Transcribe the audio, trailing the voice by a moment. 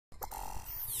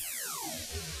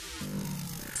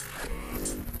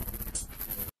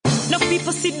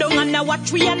people sit down and I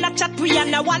watch we and I chat we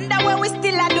and I wonder where we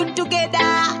still are do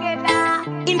together.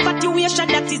 Infatuation,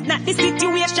 that is not the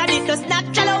situation. It does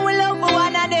not tell we love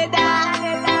one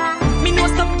another. Me know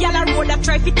some gal a road that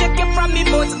try to take you from me,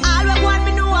 but all I want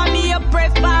me know I me a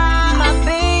prefer. My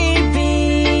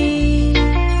baby,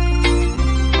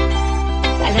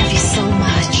 I love you so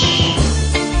much.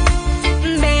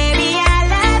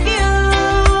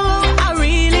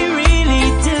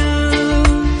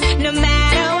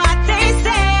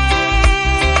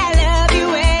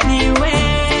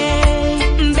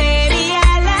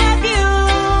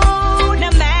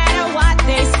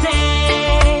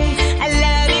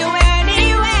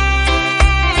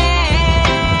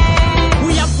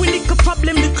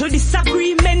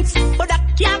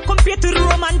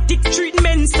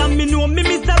 Treatments and me know me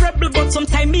miserable, but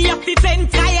sometimes me have to vent.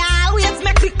 I always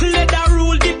make little leather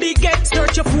rule the biggest.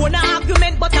 Search your phone an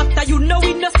argument, but after you know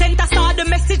innocent, I saw the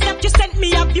message that you sent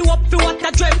me. Have you up to what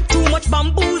I dreamt? Too much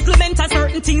bamboozlement and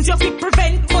certain things you fit